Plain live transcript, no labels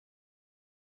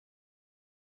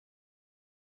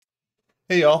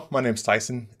Hey y'all, my name's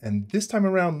Tyson, and this time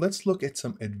around, let's look at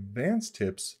some advanced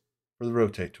tips for the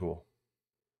rotate tool.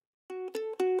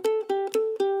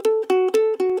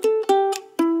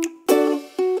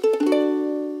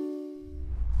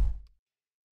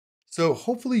 So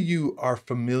hopefully you are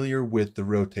familiar with the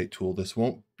rotate tool. This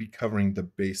won't be covering the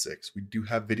basics. We do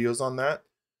have videos on that.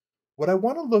 What I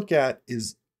want to look at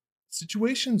is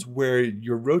situations where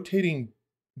you're rotating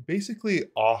basically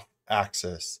off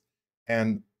axis,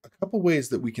 and a couple ways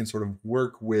that we can sort of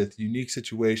work with unique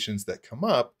situations that come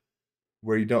up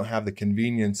where you don't have the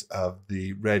convenience of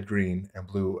the red, green, and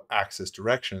blue axis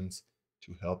directions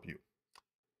to help you.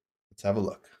 Let's have a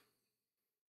look.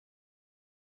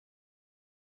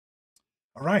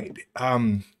 All right,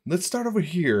 let's start over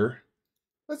here.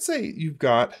 Let's say you've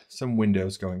got some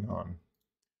windows going on.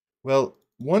 Well,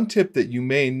 one tip that you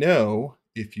may know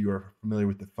if you are familiar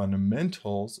with the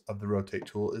fundamentals of the rotate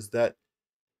tool is that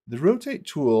the rotate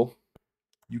tool,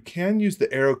 you can use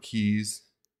the arrow keys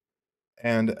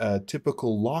and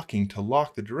typical locking to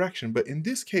lock the direction. But in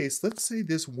this case, let's say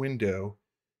this window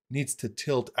needs to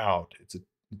tilt out. It's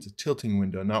a tilting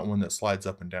window, not one that slides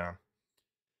up and down.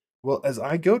 Well, as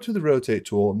I go to the rotate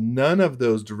tool, none of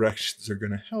those directions are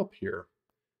going to help here.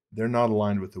 They're not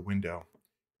aligned with the window.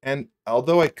 And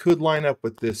although I could line up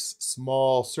with this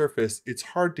small surface, it's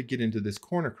hard to get into this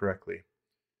corner correctly.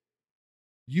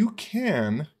 You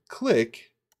can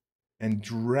click and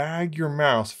drag your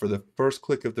mouse for the first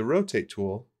click of the rotate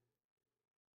tool,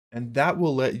 and that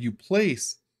will let you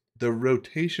place the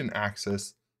rotation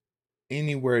axis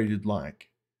anywhere you'd like.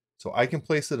 So I can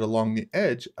place it along the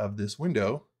edge of this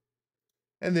window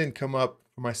and then come up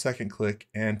for my second click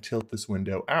and tilt this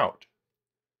window out.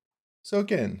 So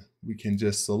again, we can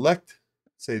just select,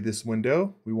 say this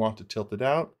window, we want to tilt it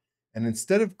out. And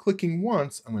instead of clicking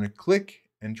once, I'm going to click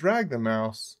and drag the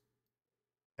mouse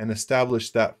and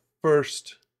establish that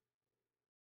first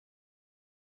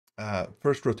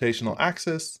rotational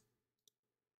axis.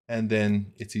 And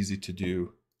then it's easy to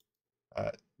do,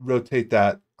 rotate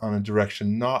that on a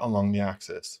direction not along the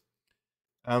axis.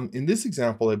 In this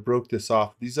example, I broke this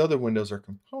off. These other windows are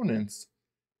components.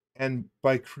 And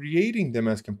by creating them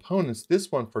as components,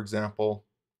 this one, for example,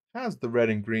 has the red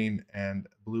and green and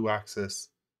blue axis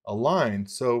aligned.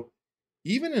 So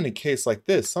even in a case like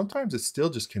this, sometimes it's still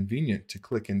just convenient to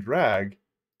click and drag,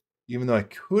 even though I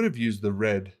could have used the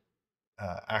red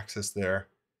axis there,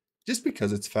 just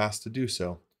because it's fast to do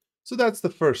so. So that's the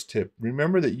first tip.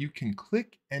 Remember that you can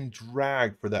click and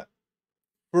drag for that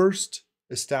first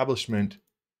establishment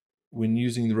when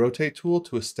using the rotate tool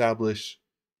to establish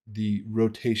the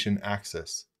rotation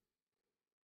axis.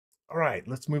 All right,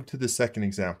 let's move to the second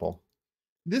example.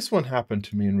 This one happened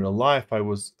to me in real life. I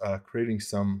was creating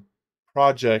some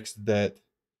projects that,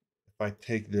 if I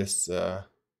take this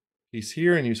piece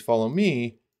here and use follow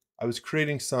me, I was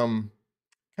creating some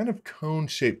kind of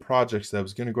cone-shaped projects that I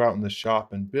was going to go out in the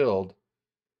shop and build.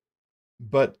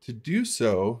 But to do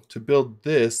so, to build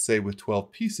this, say with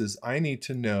 12 pieces, I need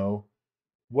to know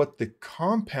what the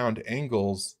compound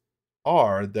angles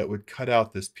are that would cut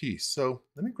out this piece. So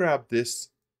let me grab this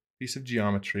piece of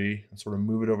geometry and sort of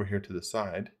move it over here to the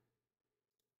side.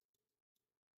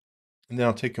 And then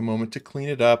I'll take a moment to clean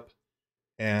it up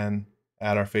and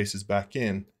add our faces back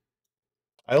in.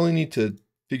 I only need to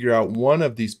figure out one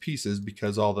of these pieces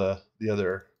because all the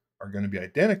other are going to be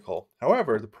identical.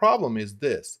 However, the problem is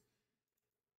this.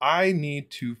 I need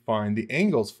to find the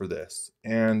angles for this,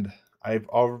 and I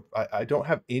don't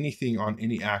have anything on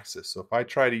any axis. So if I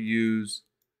try to use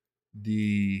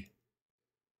the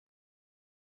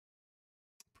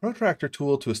protractor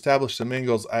tool to establish some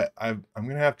angles, I'm going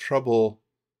to have trouble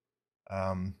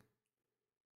um,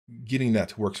 getting that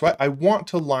to work. So I want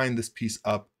to line this piece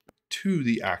up to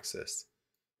the axis.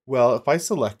 Well, if I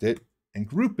select it and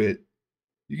group it,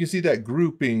 you can see that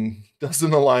grouping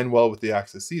doesn't align well with the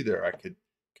axis either. I could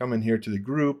come in here to the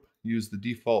group, use the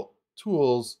default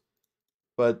tools,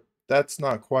 but that's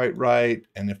not quite right.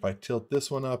 And if I tilt this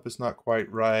one up, it's not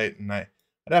quite right. And I'd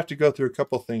have to go through a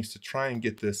couple things to try and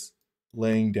get this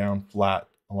laying down flat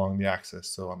along the axis.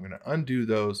 So I'm going to undo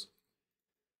those.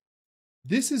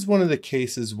 This is one of the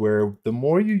cases where the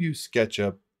more you use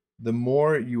SketchUp, the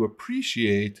more you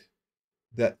appreciate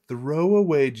that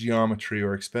throwaway geometry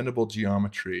or expendable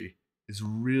geometry is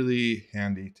really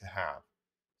handy to have.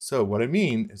 So what I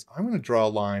mean is I'm going to draw a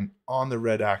line on the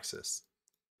red axis.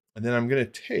 And then I'm going to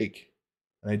take,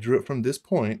 and I drew it from this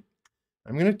point,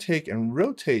 I'm going to take and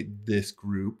rotate this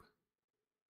group.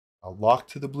 I'll lock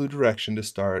to the blue direction to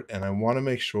start, and I want to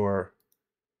make sure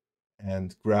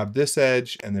and grab this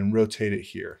edge and then rotate it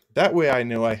here. That way I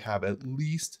know I have at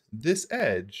least this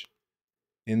edge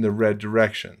in the red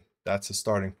direction. That's a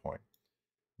starting point.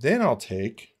 Then I'll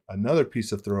take another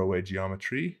piece of throwaway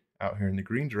geometry out here in the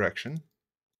green direction,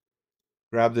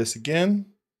 grab this again.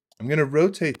 I'm going to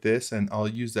rotate this, and I'll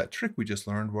use that trick we just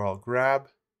learned where I'll grab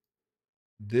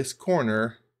this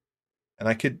corner, and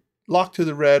I could lock to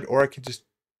the red, or I could just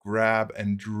grab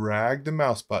and drag the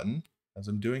mouse button, as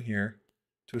I'm doing here,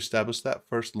 to establish that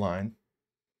first line.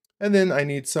 And then I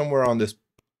need somewhere on this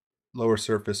lower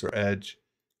surface or edge,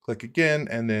 click again,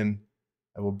 and then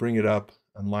I will bring it up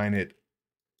and line it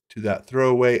to that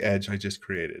throwaway edge I just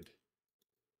created.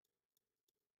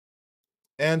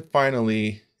 And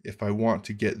finally, if I want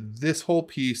to get this whole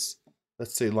piece,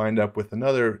 let's say lined up with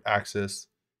another axis,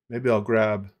 maybe I'll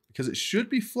grab, because it should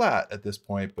be flat at this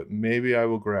point, but maybe I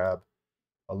will grab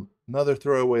another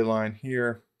throwaway line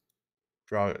here,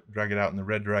 drag it out in the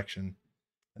red direction,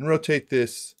 and rotate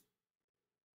this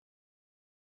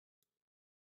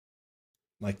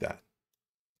like that.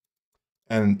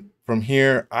 And from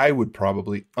here, I would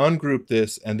probably ungroup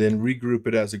this and then regroup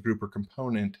it as a grouper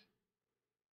component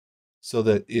so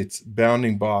that its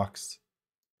bounding box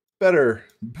better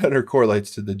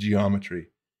correlates to the geometry.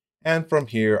 And from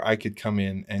here, I could come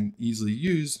in and easily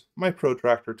use my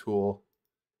protractor tool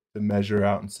to measure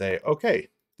out and say, okay,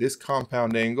 this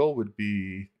compound angle would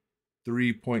be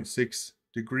 3.6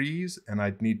 degrees, and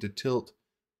I'd need to tilt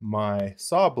my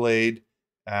saw blade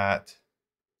at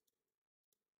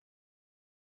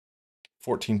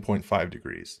 14.5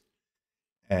 degrees.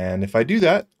 And if I do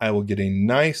that, I will get a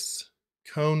nice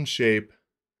cone shape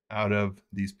out of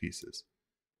these pieces.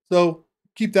 So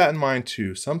keep that in mind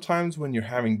too. Sometimes when you're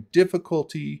having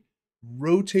difficulty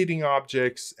rotating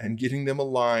objects and getting them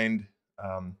aligned,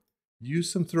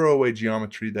 use some throwaway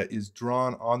geometry that is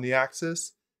drawn on the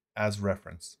axis as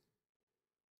reference.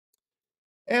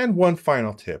 And one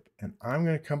final tip, and I'm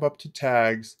going to come up to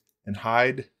tags and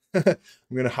hide. I'm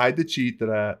going to hide the cheat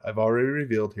that I've already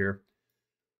revealed here.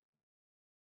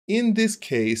 In this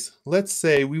case, let's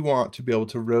say we want to be able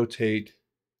to rotate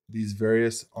these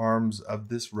various arms of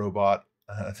this robot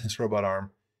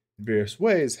arm in various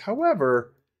ways.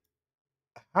 However,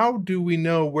 how do we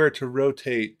know where to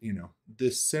rotate,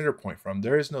 this center point from?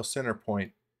 There is no center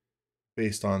point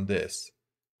based on this.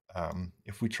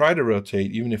 If we try to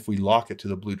rotate, even if we lock it to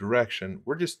the blue direction,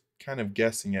 we're just kind of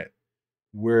guessing at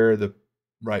where the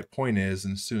right point is.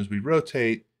 And as soon as we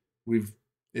rotate,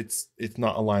 it's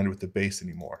not aligned with the base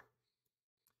anymore.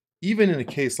 Even in a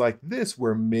case like this,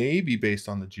 where maybe based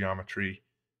on the geometry,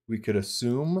 we could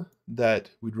assume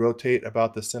that we'd rotate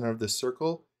about the center of this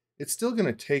circle, it's still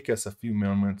going to take us a few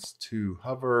moments to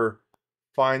hover,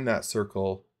 find that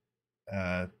circle,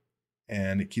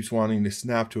 and it keeps wanting to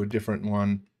snap to a different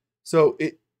one. So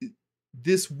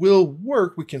this will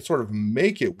work. We can sort of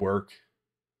make it work,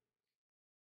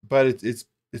 but it's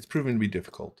proven to be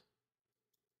difficult.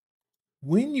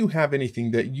 When you have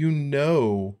anything that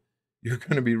you're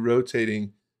going to be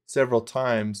rotating several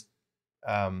times,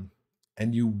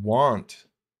 and you want,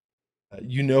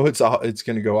 it's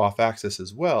going to go off axis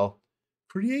as well,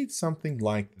 create something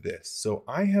like this. So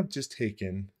I have just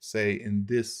taken, say in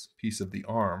this piece of the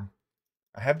arm,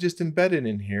 I have just embedded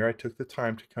in here, I took the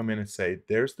time to come in and say,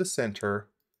 there's the center.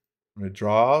 I'm going to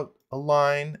draw a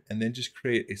line and then just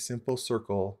create a simple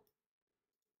circle.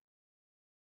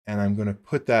 And I'm going to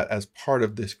put that as part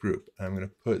of this group. And I'm going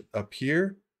to put up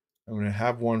here, I'm going to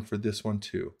have one for this one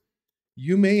too.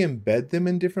 You may embed them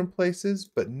in different places,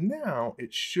 but now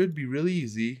it should be really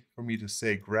easy for me to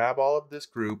say, grab all of this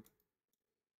group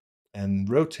and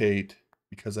rotate,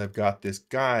 because I've got this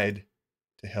guide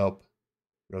to help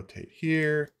rotate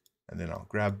here. And then I'll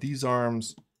grab these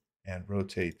arms and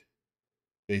rotate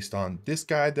based on this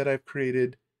guide that I've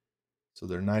created. So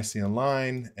they're nicely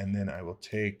aligned. And then I will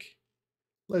take,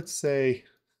 let's say,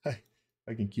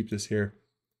 I can keep this here,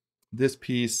 this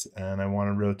piece, and I want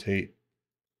to rotate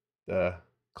the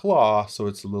claw so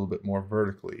it's a little bit more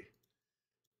vertically.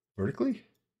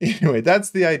 Anyway,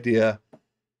 that's the idea.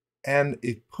 And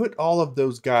it put all of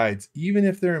those guides, even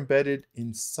if they're embedded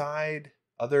inside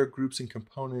other groups and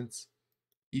components,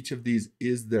 each of these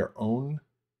is their own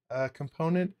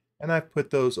component. And I've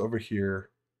put those over here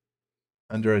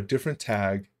under a different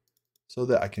tag so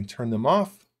that I can turn them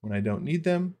off when I don't need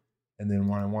them. And then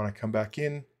when I want to come back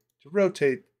in to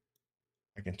rotate,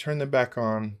 I can turn them back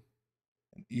on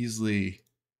and easily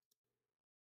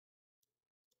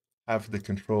have the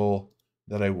control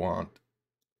that I want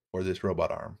for this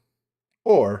robot arm,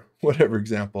 or whatever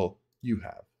example you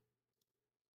have.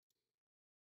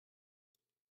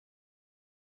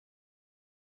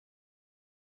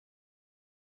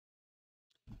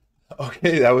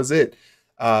 Okay, that was it.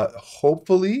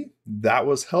 Hopefully that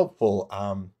was helpful.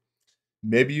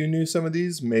 Maybe you knew some of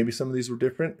these, maybe some of these were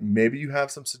different. Maybe you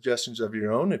have some suggestions of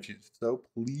your own. If you so,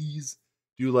 please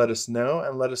do let us know,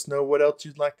 and let us know what else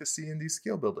you'd like to see in these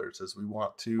skill builders, as we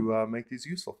want to make these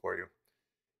useful for you.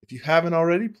 If you haven't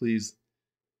already, please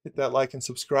hit that like and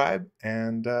subscribe,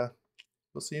 and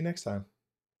we'll see you next time.